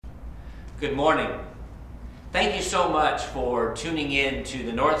Good morning. Thank you so much for tuning in to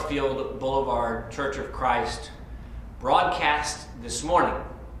the Northfield Boulevard Church of Christ broadcast this morning,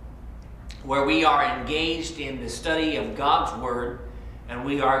 where we are engaged in the study of God's Word, and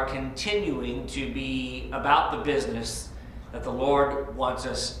we are continuing to be about the business that the Lord wants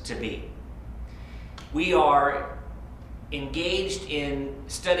us to be. We are engaged in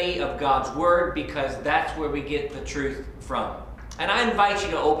study of God's Word because that's where we get the truth from. And I invite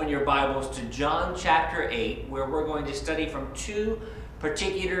you to open your Bibles to John chapter 8, where we're going to study from two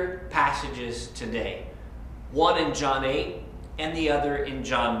particular passages today. One in John 8 and the other in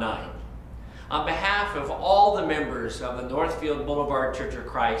John 9. On behalf of all the members of the Northfield Boulevard Church of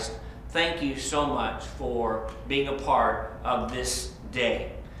Christ, thank you so much for being a part of this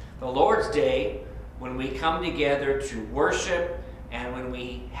day. The Lord's Day, when we come together to worship and when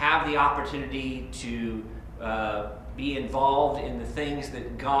we have the opportunity to be involved in the things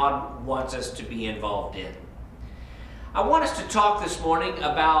that God wants us to be involved in. I want us to talk this morning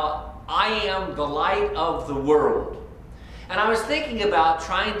about I am the light of the world. And I was thinking about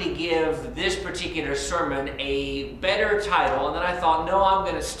trying to give this particular sermon a better title, and then I thought, no, I'm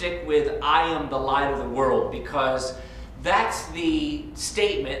going to stick with I am the light of the world, because that's the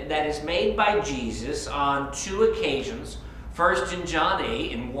statement that is made by Jesus on two occasions. First in John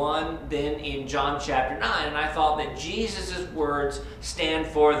 8 and one then in John chapter 9. And I thought that Jesus' words stand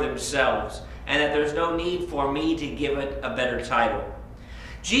for themselves and that there's no need for me to give it a better title.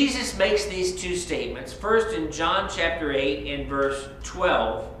 Jesus makes these two statements. First in John chapter 8 in verse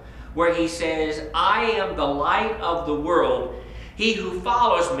 12, where he says, I am the light of the world. He who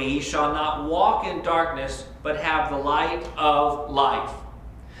follows me shall not walk in darkness, but have the light of life.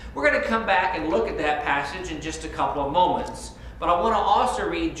 We're going to come back and look at that passage in just a couple of moments. But I want to also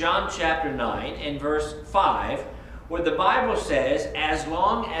read John chapter 9 and verse 5, where the Bible says, as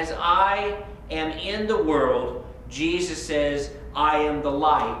long as I am in the world, Jesus says, I am the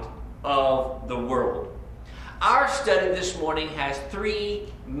light of the world. Our study this morning has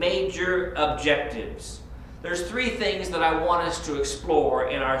three major objectives. There's three things that I want us to explore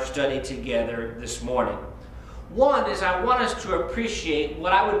in our study together this morning. One is I want us to appreciate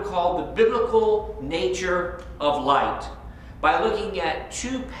what I would call the biblical nature of light by looking at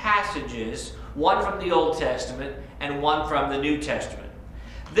two passages, one from the Old Testament and one from the New Testament.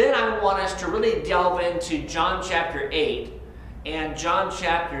 Then I want us to really delve into John chapter 8 and John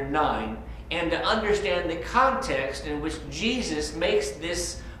chapter 9 and to understand the context in which Jesus makes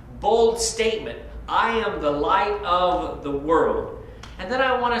this bold statement, I am the light of the world. And then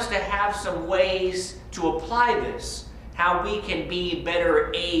I want us to have some ways to apply this, how we can be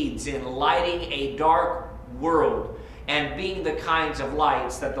better aids in lighting a dark world and being the kinds of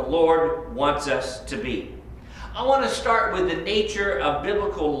lights that the Lord wants us to be. I want to start with the nature of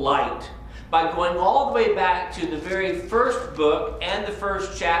biblical light by going all the way back to the very first book and the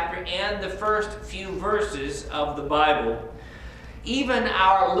first chapter and the first few verses of the Bible. Even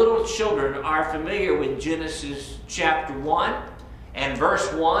our little children are familiar with Genesis chapter 1. And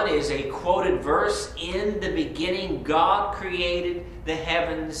verse 1 is a quoted verse. In the beginning, God created the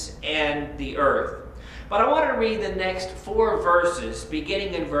heavens and the earth. But I want to read the next four verses,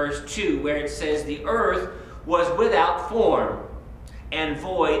 beginning in verse 2, where it says, the earth was without form and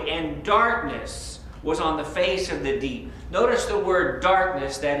void, and darkness was on the face of the deep. Notice the word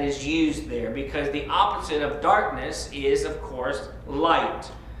darkness that is used there, because the opposite of darkness is, of course,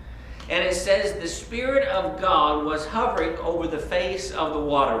 light. And it says, the Spirit of God was hovering over the face of the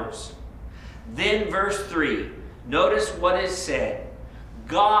waters. Then verse 3, notice what is said.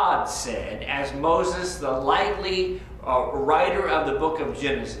 God said, as Moses, the likely writer of the book of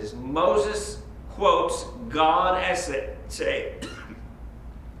Genesis, Moses quotes God as saying,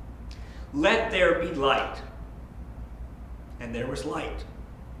 let there be light. And there was light.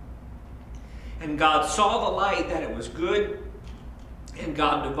 And God saw the light that it was good, and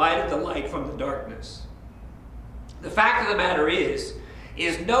God divided the light from the darkness. The fact of the matter is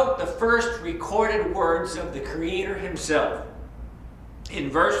note the first recorded words of the Creator himself. In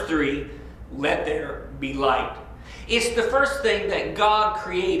verse 3, let there be light. It's the first thing that God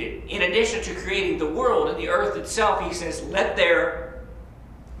created. In addition to creating the world and the earth itself, he says, let there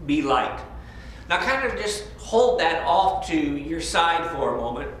be light. Now kind of just hold that off to your side for a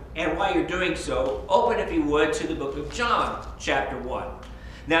moment. And while you're doing so, open, if you would, to the book of John, chapter 1.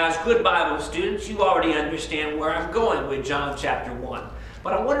 Now, as good Bible students, you already understand where I'm going with John chapter 1.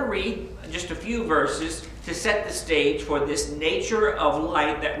 But I want to read just a few verses to set the stage for this nature of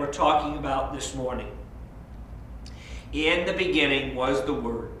light that we're talking about this morning. In the beginning was the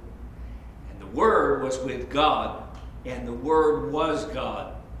Word, and the Word was with God, and the Word was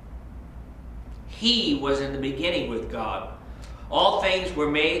God. He was in the beginning with God. All things were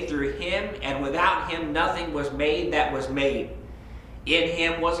made through him, and without him nothing was made that was made. In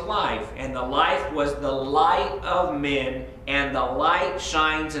him was life, and the life was the light of men, and the light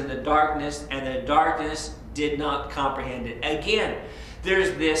shines in the darkness, and the darkness did not comprehend it. Again,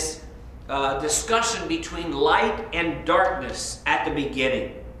 there's this discussion between light and darkness at the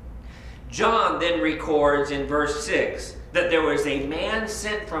beginning. John then records in verse 6 that there was a man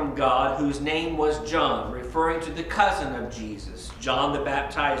sent from God whose name was John, referring to the cousin of Jesus, John the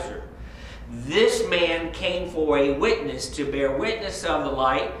Baptizer. This man came for a witness to bear witness of the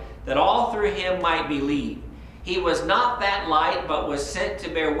light, that all through him might believe. He was not that light, but was sent to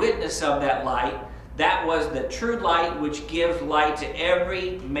bear witness of that light. That was the true light which gives light to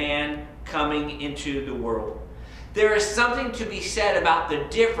every man coming into the world. There is something to be said about the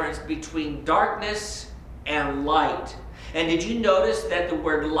difference between darkness and light. And did you notice that the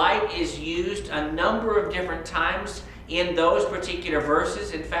word light is used a number of different times in those particular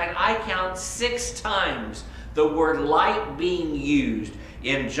verses? In fact, I count 6 times the word light being used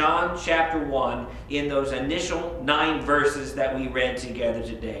in John chapter 1 in those initial 9 verses that we read together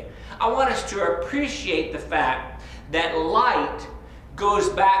today. I want us to appreciate the fact that light goes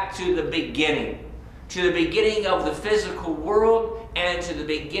back to the beginning of the physical world and to the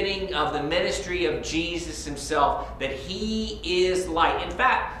beginning of the ministry of Jesus himself, that he is light. In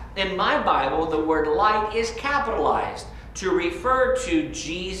fact, in my Bible, the word light is capitalized to refer to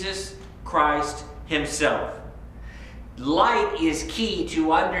Jesus Christ himself. Light is key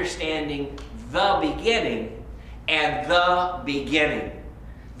to understanding the beginning and the beginning.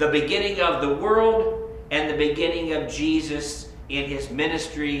 The beginning of the world and the beginning of Jesus in his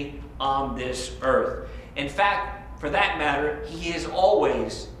ministry on this earth. In fact, for that matter, he has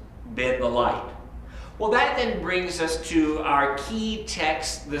always been the light. Well, that then brings us to our key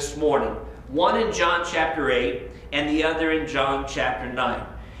text this morning. One in John chapter 8 and the other in John chapter 9.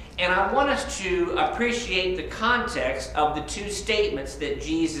 And I want us to appreciate the context of the 2 statements that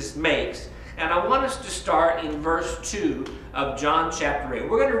Jesus makes. And I want us to start in verse 2 of John chapter 8.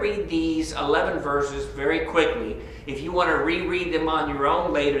 We're going to read these 11 verses very quickly. If you want to reread them on your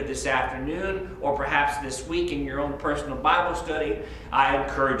own later this afternoon, or perhaps this week in your own personal Bible study, I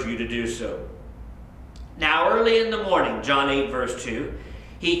encourage you to do so. Now early in the morning, John 8 verse 2,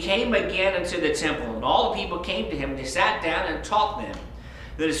 he came again into the temple, and all the people came to him, and he sat down and taught them.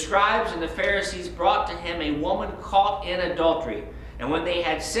 The scribes and the Pharisees brought to him a woman caught in adultery. And when they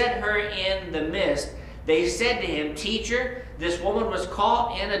had set her in the midst, they said to him, Teacher, this woman was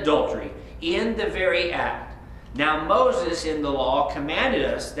caught in adultery, in the very act. Now Moses in the law commanded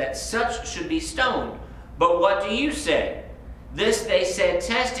us that such should be stoned. But what do you say? This they said,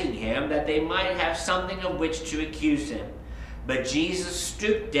 testing him, that they might have something of which to accuse him. But Jesus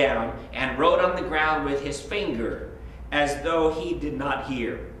stooped down and wrote on the ground with his finger, as though he did not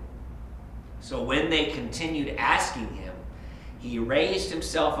hear. So when they continued asking him, he raised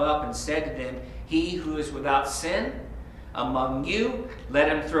himself up and said to them, He who is without sin among you, let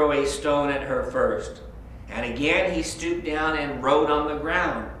him throw a stone at her first. And again he stooped down and wrote on the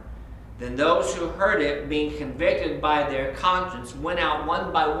ground. Then those who heard it, being convicted by their conscience, went out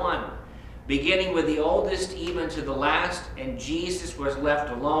one by one, beginning with the oldest even to the last, and Jesus was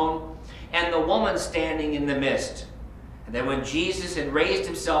left alone, and the woman standing in the midst. And then when Jesus had raised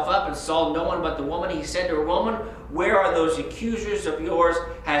himself up and saw no one but the woman, he said to her, Woman, where are those accusers of yours?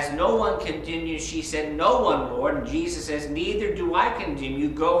 Has no one condemned you? She said, No one, Lord. And Jesus says, Neither do I condemn you.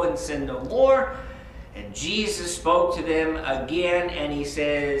 Go and sin no more. And Jesus spoke to them again, and he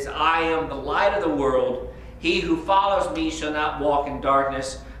says, I am the light of the world. He who follows me shall not walk in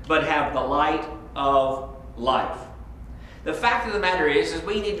darkness, but have the light of life. The fact of the matter is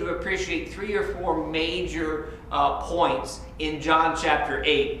we need to appreciate 3 or 4 major points in John chapter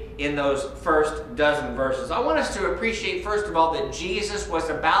 8 in those first dozen verses. I want us to appreciate, first of all, that Jesus was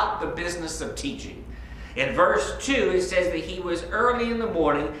about the business of teaching. In verse 2, it says that he was early in the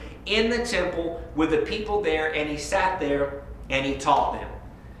morning in the temple with the people there, and he sat there and he taught them.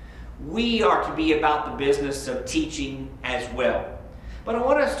 We are to be about the business of teaching as well. But I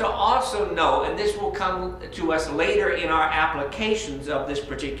want us to also know, and this will come to us later in our applications of this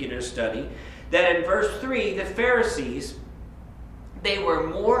particular study, that in verse 3, the Pharisees, they were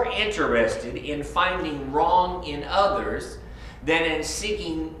more interested in finding wrong in others than in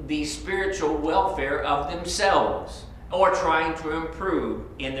seeking the spiritual welfare of themselves or trying to improve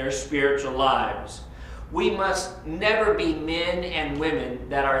in their spiritual lives. We must never be men and women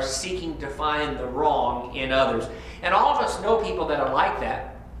that are seeking to find the wrong in others. And all of us know people that are like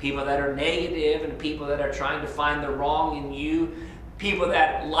that. People that are negative and people that are trying to find the wrong in you. people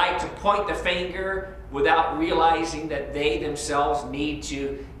that like to point the finger without realizing that they themselves need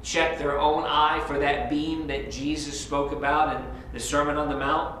to check their own eye for that beam that Jesus spoke about in the Sermon on the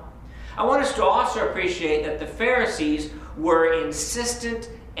Mount. I want us to also appreciate that the Pharisees were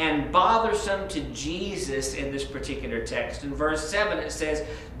insistent and bothersome to Jesus in this particular text. In verse 7 it says,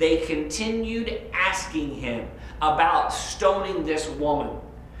 they continued asking him about stoning this woman.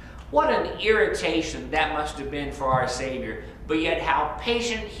 What an irritation that must have been for our Savior. But yet how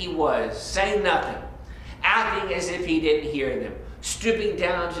patient he was, saying nothing, acting as if he didn't hear them, stooping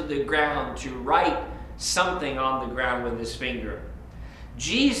down to the ground to write something on the ground with his finger.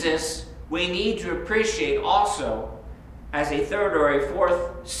 Jesus, we need to appreciate also, as a third or a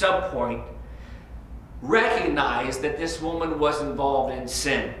fourth subpoint, recognize that this woman was involved in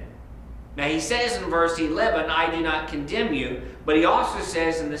sin. Now he says in verse 11, I do not condemn you, but he also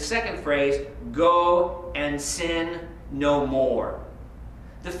says in the second phrase, go and sin no more.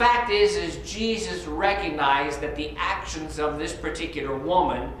 The fact is Jesus recognized that the actions of this particular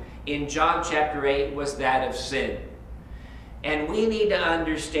woman in John chapter 8 was that of sin. And we need to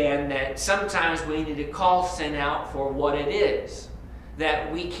understand that sometimes we need to call sin out for what it is. That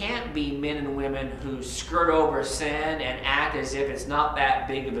we can't be men and women who skirt over sin and act as if it's not that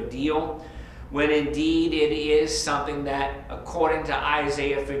big of a deal, when indeed it is something that, according to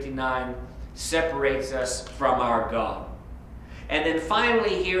Isaiah 59, separates us from our God. And then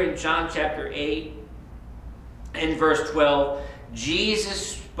finally here in John chapter 8, in verse 12,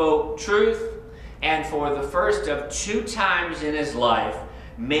 Jesus spoke truth, and for the first of 2 times in his life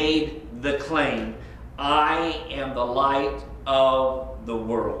made the claim, I am the light of the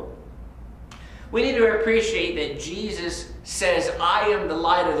world. We need to appreciate that Jesus says, I am the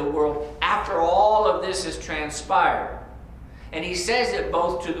light of the world, after all of this has transpired. And he says it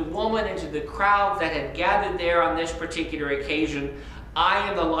both to the woman and to the crowd that had gathered there on this particular occasion, I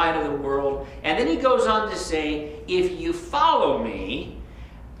am the light of the world. And then he goes on to say, if you follow me,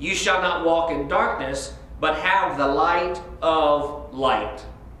 you shall not walk in darkness, but have the light of light.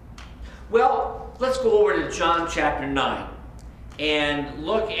 Well, let's go over to John chapter 9 and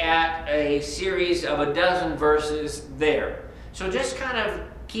look at a series of a dozen verses there. So just kind of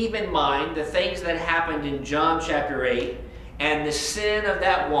keep in mind the things that happened in John chapter 8 and the sin of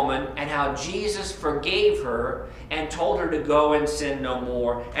that woman and how Jesus forgave her and told her to go and sin no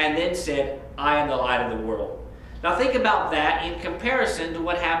more, and then said, I am the light of the world. Now think about that in comparison to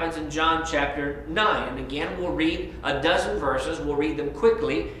what happens in John chapter 9. And again, we'll read a dozen verses. We'll read them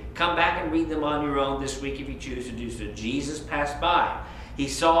quickly. Come back and read them on your own this week if you choose to do so. Jesus passed by. He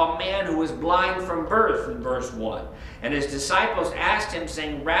saw a man who was blind from birth in verse 1. And his disciples asked him,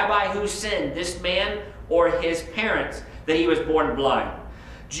 saying, Rabbi, who sinned, this man or his parents, that he was born blind?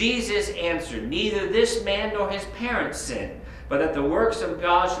 Jesus answered, neither this man nor his parents sinned, but that the works of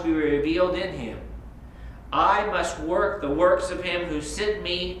God should be revealed in him. I must work the works of him who sent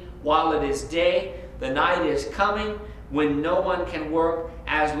me while it is day. The night is coming when no one can work.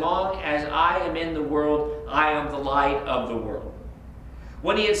 As long as I am in the world, I am the light of the world.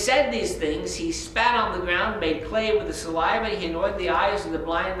 When he had said these things, he spat on the ground, made clay with the saliva. He anointed the eyes of the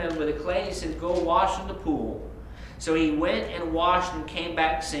blind man with the clay. He said, go wash in the pool. So he went and washed and came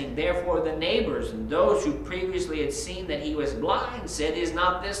back saying, therefore the neighbors and those who previously had seen that he was blind said, is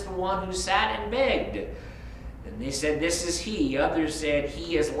not this the one who sat and begged? And they said, this is he. Others said,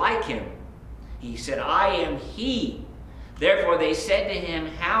 he is like him. He said, I am he. Therefore they said to him,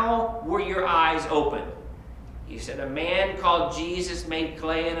 how were your eyes opened? He said, a man called Jesus made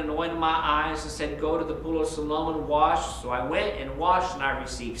clay and anointed my eyes and said, go to the pool of Siloam and wash. So I went and washed and I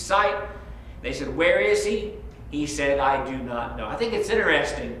received sight. They said, where is he? He said, I do not know. I think it's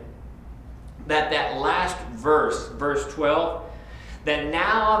interesting that last verse, verse 12, that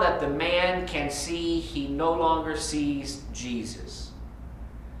now that the man can see, he no longer sees Jesus.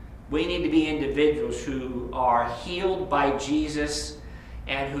 We need to be individuals who are healed by Jesus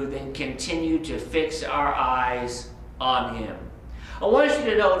and who then continue to fix our eyes on him. I want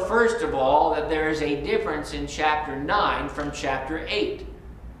you to note, first of all, that there is a difference in chapter 9 from chapter 8.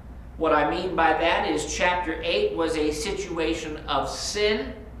 What I mean by that is chapter 8 was a situation of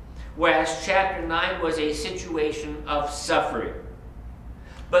sin, whereas chapter 9 was a situation of suffering.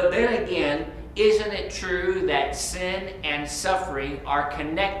 But then again, isn't it true that sin and suffering are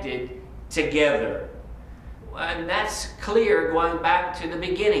connected together? And that's clear going back to the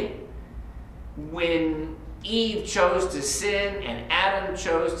beginning. When Eve chose to sin and Adam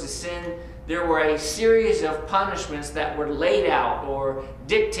chose to sin, there were a series of punishments that were laid out or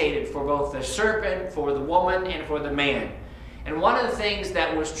dictated for both the serpent, for the woman, and for the man. And one of the things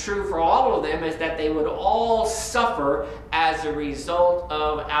that was true for all of them is that they would all suffer as a result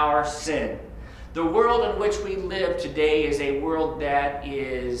of our sin. The world in which we live today is a world that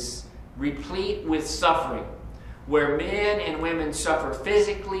is replete with suffering, where men and women suffer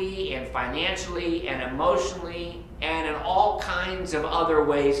physically and financially and emotionally and in all kinds of other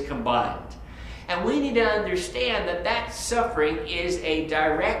ways combined. And we need to understand that that suffering is a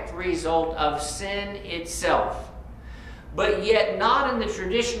direct result of sin itself, but yet not in the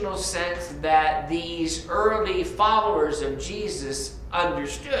traditional sense that these early followers of Jesus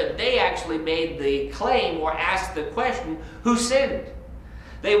understood. They actually made the claim or asked the question, who sinned?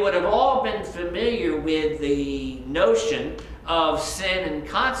 They would have all been familiar with the notion of sin and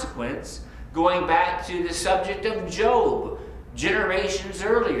consequence, going back to the subject of Job generations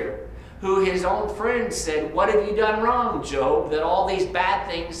earlier, who his own friends said, what have you done wrong, Job, that all these bad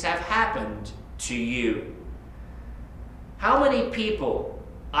things have happened to you? How many people,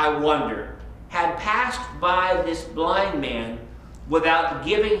 I wonder, had passed by this blind man without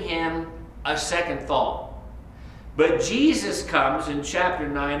giving him a second thought? But Jesus comes in chapter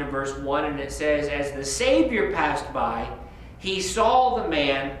 9 and verse 1, and it says, as the Savior passed by, he saw the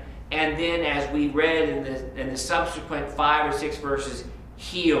man, and then, as we read in the subsequent 5 or 6 verses,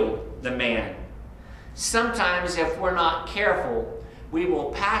 healed the man. Sometimes, if we're not careful, we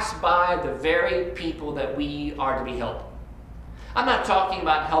will pass by the very people that we are to be helping. I'm not talking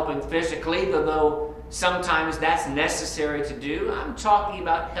about helping physically, though sometimes that's necessary to do. I'm talking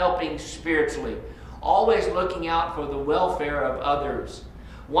about helping spiritually, always looking out for the welfare of others.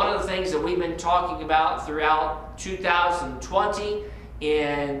 One of the things that we've been talking about throughout 2020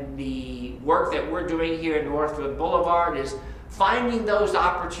 in the work that we're doing here at Northfield Boulevard is finding those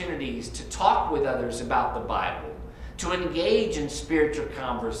opportunities to talk with others about the Bible, to engage in spiritual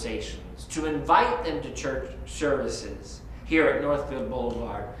conversations, to invite them to church services here at Northfield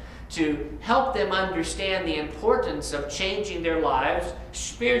Boulevard, to help them understand the importance of changing their lives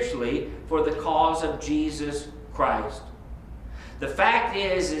spiritually for the cause of Jesus Christ. The fact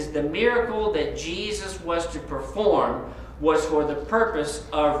is the miracle that Jesus was to perform was for the purpose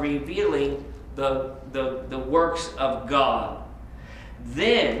of revealing the works of God.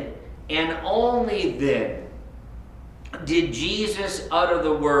 Then, and only then, did Jesus utter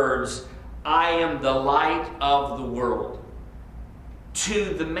the words, I am the light of the world.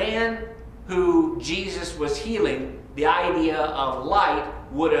 To the man who Jesus was healing, the idea of light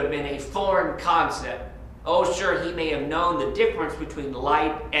would have been a foreign concept. Oh, sure, he may have known the difference between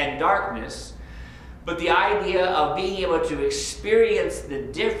light and darkness, but the idea of being able to experience the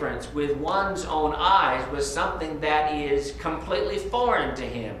difference with one's own eyes was something that is completely foreign to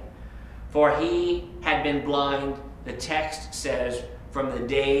him. For he had been blind, the text says, from the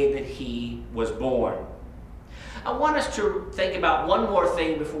day that he was born. I want us to think about one more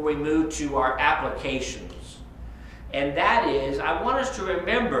thing before we move to our applications. And that is, I want us to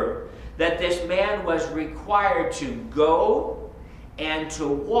remember that this man was required to go and to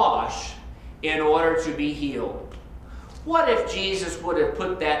wash in order to be healed. What if Jesus would have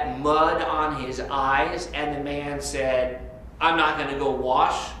put that mud on his eyes and the man said, I'm not going to go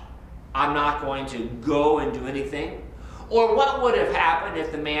wash, I'm not going to go and do anything? Or what would have happened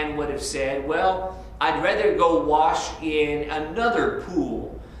if the man would have said, well, I'd rather go wash in another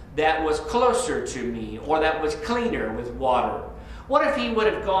pool that was closer to me or that was cleaner with water? What if he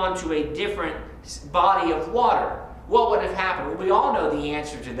would have gone to a different body of water? What would have happened? Well, we all know the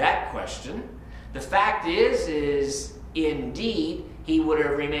answer to that question. The fact is indeed he would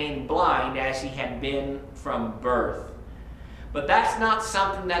have remained blind as he had been from birth. But that's not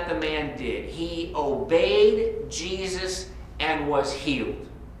something that the man did. He obeyed Jesus and was healed.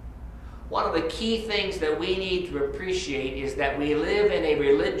 One of the key things that we need to appreciate is that we live in a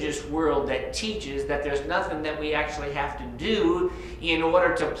religious world that teaches that there's nothing that we actually have to do in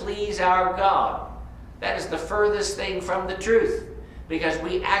order to please our God. That is the furthest thing from the truth, because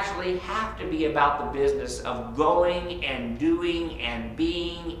we actually have to be about the business of going and doing and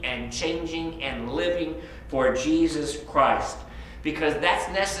being and changing and living for Jesus Christ, because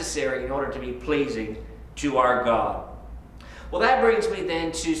that's necessary in order to be pleasing to our God. Well, that brings me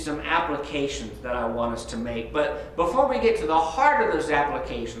then to some applications that I want us to make. But before we get to the heart of those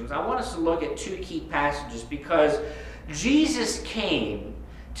applications, I want us to look at two key passages, because Jesus came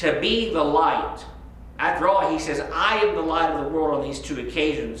to be the light. After all, he says, I am the light of the world on these two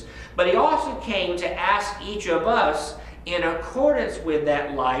occasions. But he also came to ask each of us, in accordance with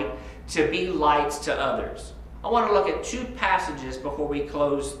that light, to be lights to others. I want to look at two passages before we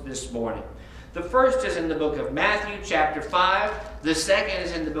close this morning. The first is in the book of Matthew, chapter 5. The second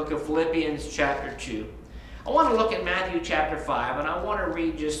is in the book of Philippians, chapter 2. I want to look at Matthew chapter 5, and I want to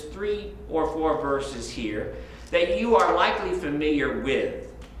read just 3 or 4 verses here that you are likely familiar with.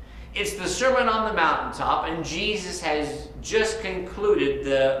 It's the Sermon on the Mountaintop, and Jesus has just concluded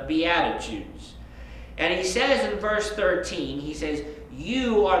the Beatitudes. And he says in verse 13, he says,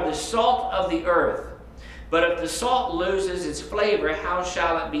 "You are the salt of the earth. But if the salt loses its flavor, how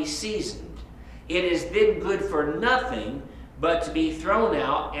shall it be seasoned? It is then good for nothing but to be thrown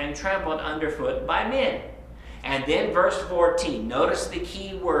out and trampled underfoot by men." And then verse 14, notice the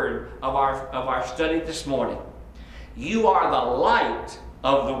key word of our study this morning. "You are the light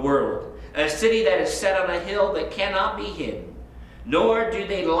of the world, a city that is set on a hill that cannot be hidden. Nor do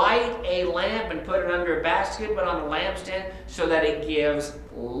they light a lamp and put it under a basket, but on a lampstand, so that it gives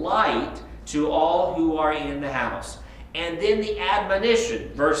light to all who are in the house." And then the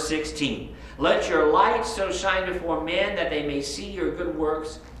admonition, verse 16. "Let your light so shine before men that they may see your good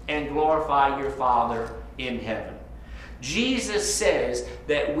works and glorify your Father in heaven." Jesus says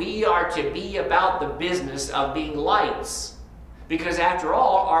that we are to be about the business of being lights. Because after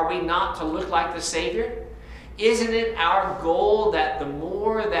all, are we not to look like the Savior? Isn't it our goal that the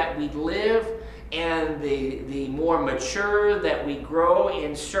more that we live and the more mature that we grow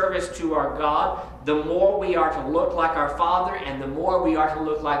in service to our God, the more we are to look like our Father and the more we are to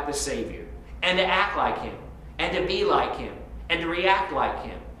look like the Savior, and to act like Him, and to be like Him, and to react like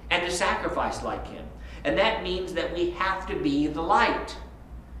Him, and to sacrifice like Him. And that means that we have to be the light,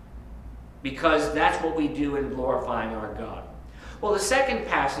 because that's what we do in glorifying our God. Well, the second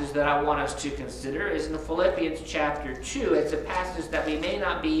passage that I want us to consider is in Philippians chapter 2. It's a passage that we may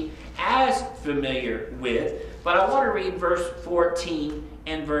not be as familiar with, but I want to read verse 14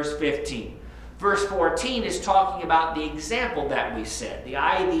 and verse 15. Verse 14 is talking about the example that we set, the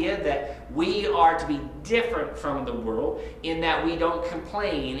idea that we are to be different from the world in that we don't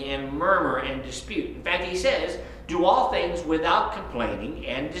complain and murmur and dispute. In fact, he says, "Do all things without complaining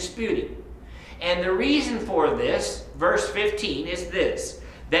and disputing." And the reason for this, verse 15, is this: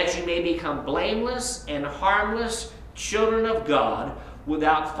 "That you may become blameless and harmless children of God,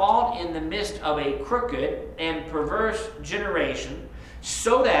 without fault in the midst of a crooked and perverse generation,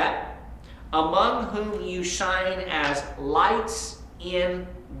 so that among whom you shine as lights in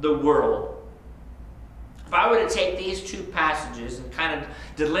the world." If I were to take these two passages and kind of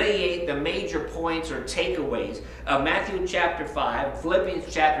delineate the major points or takeaways of Matthew chapter 5,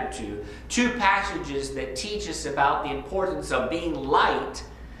 Philippians chapter 2, two passages that teach us about the importance of being light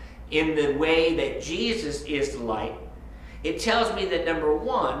in the way that Jesus is the light, it tells me that, number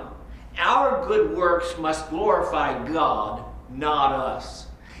one, our good works must glorify God, not us.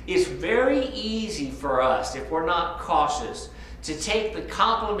 It's very easy for us, if we're not cautious, to take the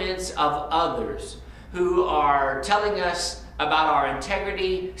compliments of others who are telling us about our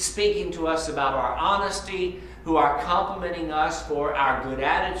integrity, speaking to us about our honesty, who are complimenting us for our good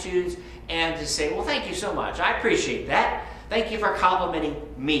attitudes, and to say, "Well, thank you so much. I appreciate that. Thank you for complimenting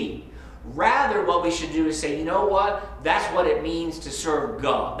me." Rather, what we should do is say, "You know what? That's what it means to serve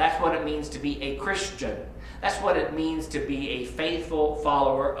God. That's what it means to be a Christian. That's what it means to be a faithful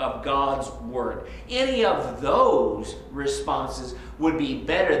follower of God's Word." Any of those responses would be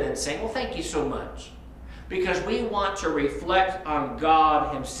better than saying, "Well, thank you so much." Because we want to reflect on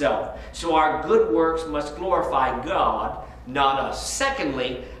God Himself. So our good works must glorify God, not us.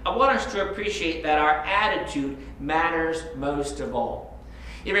 Secondly, I want us to appreciate that our attitude matters most of all.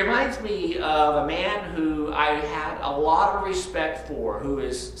 It reminds me of a man who I had a lot of respect for, who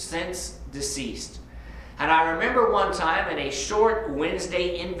is since deceased. And I remember one time in a short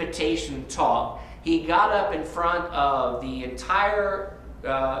Wednesday invitation talk, he got up in front of the entire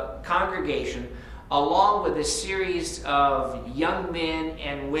congregation along with a series of young men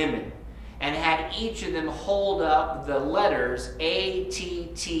and women, and had each of them hold up the letters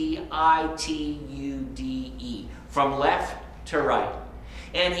ATTITUDE from left to right.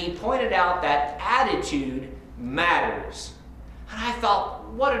 And he pointed out that attitude matters. And I thought,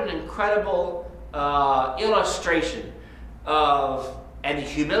 what an incredible illustration of and the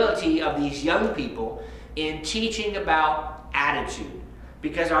humility of these young people in teaching about attitude.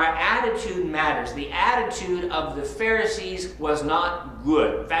 Because our attitude matters. The attitude of the Pharisees was not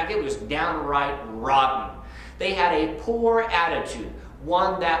good. In fact, it was downright rotten. They had a poor attitude,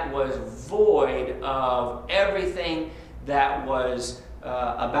 one that was void of everything that was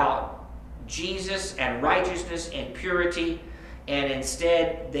about Jesus and righteousness and purity, and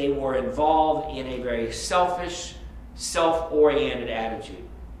instead they were involved in a very selfish, self-oriented attitude.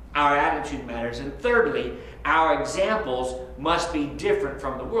 Our attitude matters. And thirdly, our examples must be different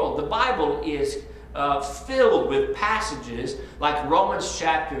from the world. The Bible is filled with passages like Romans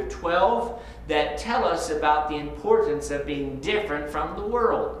chapter 12 that tell us about the importance of being different from the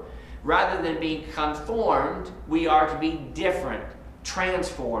world. Rather than being conformed, we are to be different,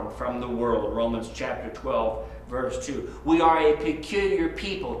 transformed from the world. Romans chapter 12, verse 2. We are a peculiar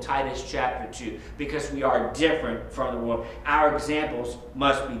people, Titus chapter 2, because we are different from the world. Our examples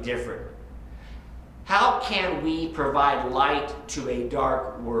must be different. How can we provide light to a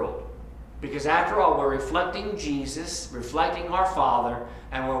dark world? Because after all, we're reflecting Jesus, reflecting our Father,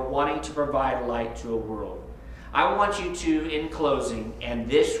 and we're wanting to provide light to a world. I want you to, in closing, and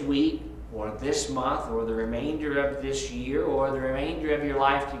this week, or this month, or the remainder of this year, or the remainder of your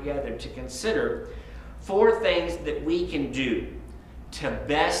life together, to consider 4 things that we can do to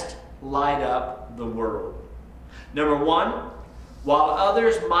best light up the world. Number 1, while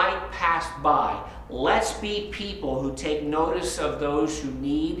others might pass by, let's be people who take notice of those who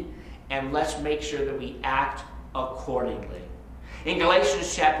need, and let's make sure that we act accordingly. In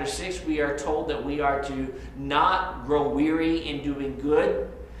Galatians chapter 6, we are told that we are to not grow weary in doing good.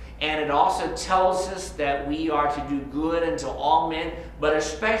 And it also tells us that we are to do good unto all men, but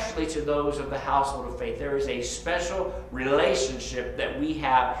especially to those of the household of faith. There is a special relationship that we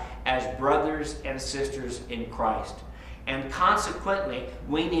have as brothers and sisters in Christ. And consequently,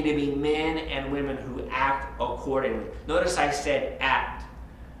 we need to be men and women who act accordingly. Notice I said act.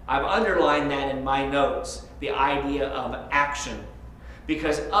 I've underlined that in my notes, the idea of action.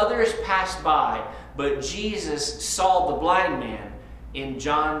 Because others passed by, but Jesus saw the blind man in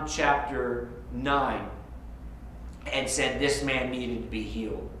John chapter 9 and said this man needed to be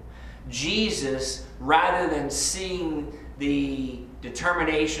healed. Jesus, rather than seeing the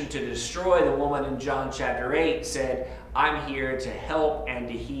determination to destroy the woman in John chapter 8, said, I'm here to help and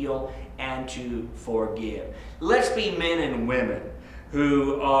to heal and to forgive. Let's be men and women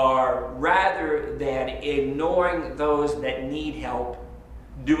who are, rather than ignoring those that need help,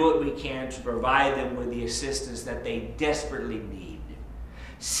 do what we can to provide them with the assistance that they desperately need.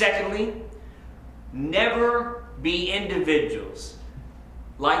 Secondly, never be individuals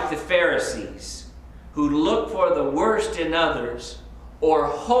like the Pharisees who look for the worst in others or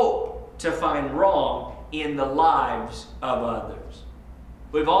hope to find wrong in the lives of others.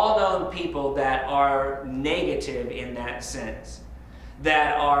 We've all known people that are negative in that sense,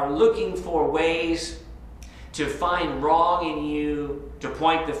 that are looking for ways to find wrong in you, to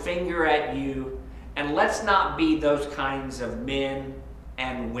point the finger at you, and let's not be those kinds of men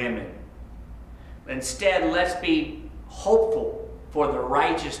and women. Instead, let's be hopeful for the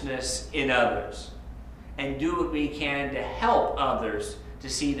righteousness in others and do what we can to help others to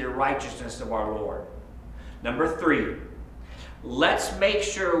see the righteousness of our Lord. Number 3, let's make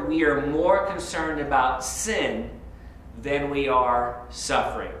sure we are more concerned about sin than we are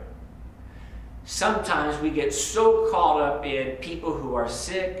suffering. Sometimes we get so caught up in people who are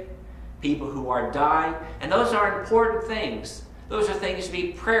sick, people who are dying, and those are important things. Those are things to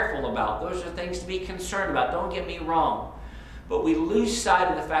be prayerful about. Those are things to be concerned about. Don't get me wrong. But we lose sight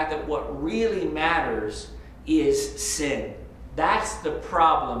of the fact that what really matters is sin. That's the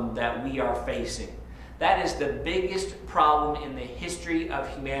problem that we are facing. That is the biggest problem in the history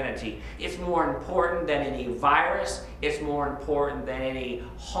of humanity. It's more important than any virus. It's more important than any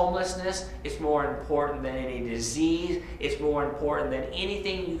homelessness. It's more important than any disease. It's more important than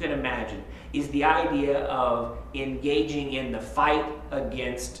anything you can imagine, is the idea of engaging in the fight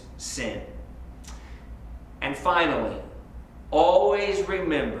against sin. And finally, always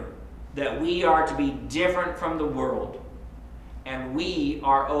remember that we are to be different from the world, and we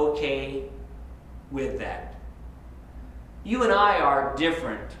are okay with that. You and I are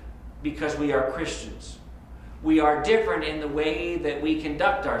different because we are Christians. We are different in the way that we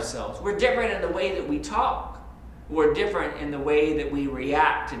conduct ourselves. We're different in the way that we talk. We're different in the way that we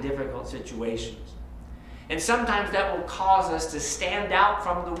react to difficult situations. And sometimes that will cause us to stand out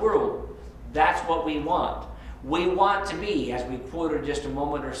from the world. That's what we want. We want to be, as we quoted just a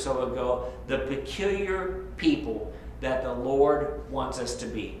moment or so ago, the peculiar people that the Lord wants us to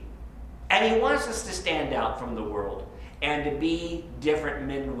be. And He wants us to stand out from the world and to be different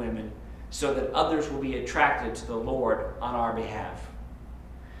men and women so that others will be attracted to the Lord on our behalf.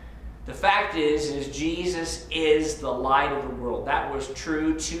 The fact is Jesus is the light of the world. That was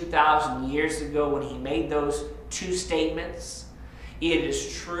true 2,000 years ago when He made those 2 statements. It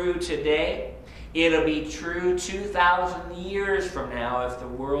is true today. It'll be true 2,000 years from now if the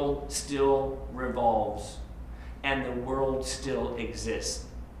world still revolves and the world still exists.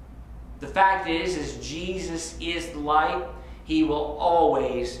 The fact is Jesus is the light. He will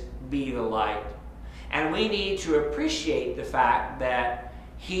always be the light. And we need to appreciate the fact that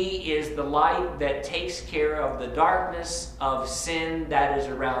He is the light that takes care of the darkness of sin that is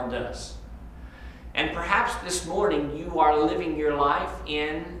around us. And perhaps this morning you are living your life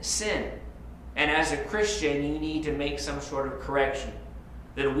in sin. And as a Christian, you need to make some sort of correction.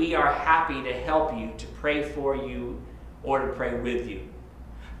 Then we are happy to help you, to pray for you, or to pray with you.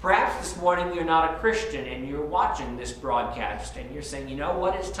 Perhaps this morning you're not a Christian and you're watching this broadcast and you're saying, you know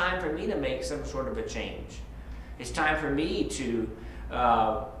what, it's time for me to make some sort of a change. It's time for me to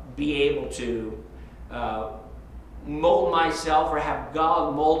be able to mold myself, or have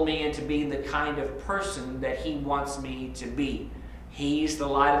God mold me into being the kind of person that He wants me to be. He's the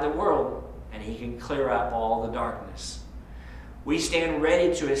light of the world, and He can clear up all the darkness. We stand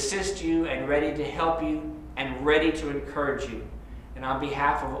ready to assist you and ready to help you and ready to encourage you. And on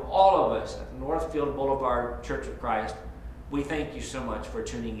behalf of all of us at Northfield Boulevard Church of Christ, we thank you so much for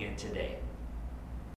tuning in today.